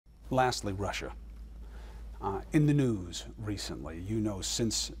Lastly, Russia. In the news recently, you know,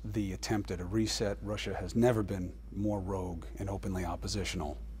 since the attempt at a reset, Russia has never been more rogue and openly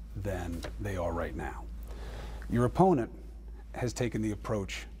oppositional than they are right now. Your opponent has taken the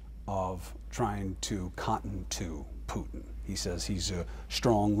approach of trying to cotton to Putin. He says he's a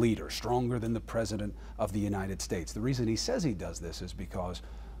strong leader, stronger than the President of the United States. The reason he says he does this is because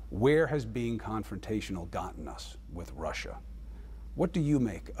where has being confrontational gotten us with Russia? What do you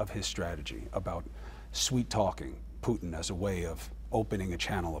make of his strategy about sweet-talking Putin as a way of opening a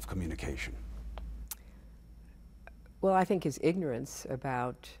channel of communication? Well, I think his ignorance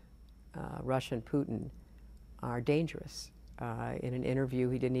about Russia and Putin are dangerous. In an interview,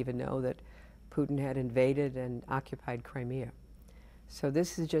 he didn't even know that Putin had invaded and occupied Crimea. So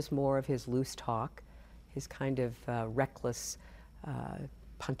this is just more of his loose talk, his kind of reckless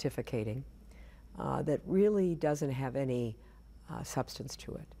pontificating that really doesn't have any substance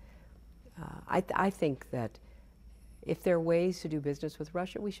to it. I think that if there are ways to do business with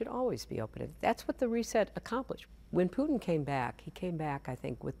Russia, we should always be open to it. That's what the reset accomplished. When Putin came back, he came back, I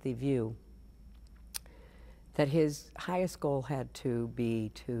think, with the view that his highest goal had to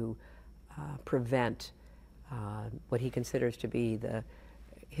be to prevent what he considers to be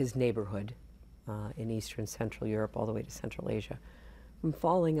his neighborhood in Eastern Central Europe all the way to Central Asia from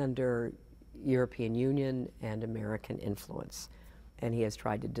falling under European Union and American influence. And he has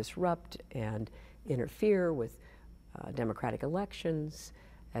tried to disrupt and interfere with democratic elections,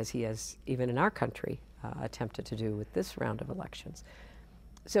 as he has, even in our country, attempted to do with this round of elections.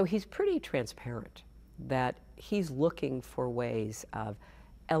 So he's pretty transparent that he's looking for ways of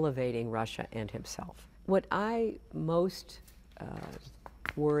elevating Russia and himself. What I most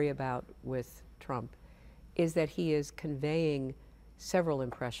worry about with Trump is that he is conveying several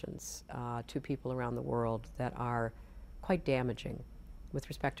impressions to people around the world that are quite damaging. With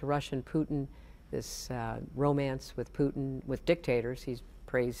respect to Russia and Putin, this romance with Putin, with dictators, he's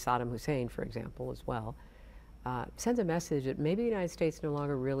praised Saddam Hussein, for example, as well, sends a message that maybe the United States no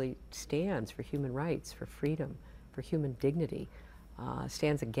longer really stands for human rights, for freedom, for human dignity,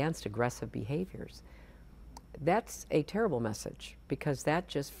 stands against aggressive behaviors. That's a terrible message because that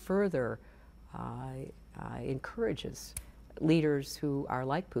just further encourages leaders who are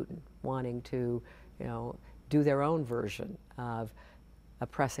like Putin, wanting to, do their own version of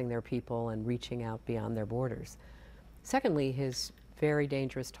oppressing their people and reaching out beyond their borders. Secondly, his very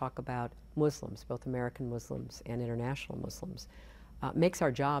dangerous talk about Muslims, both American Muslims and international Muslims, makes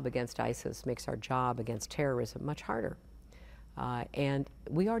our job against ISIS, makes our job against terrorism much harder. And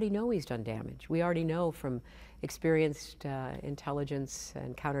we already know he's done damage. We already know from experienced intelligence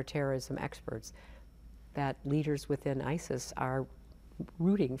and counterterrorism experts that leaders within ISIS are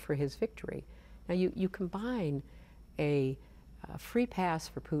rooting for his victory. Now you combine a free pass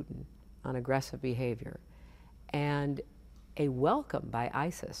for Putin on aggressive behavior and a welcome by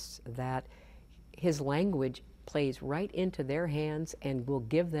ISIS that his language plays right into their hands and will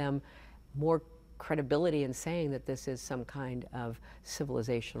give them more credibility in saying that this is some kind of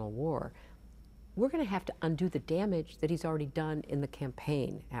civilizational war. We're going to have to undo the damage that he's already done in the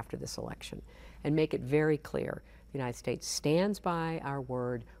campaign after this election and make it very clear the United States stands by our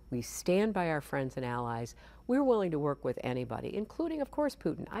word, we stand by our friends and allies, we're willing to work with anybody, including, of course,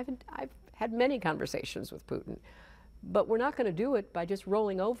 Putin. I've had many conversations with Putin, but we're not going to do it by just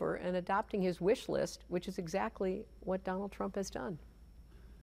rolling over and adopting his wish list, which is exactly what Donald Trump has done.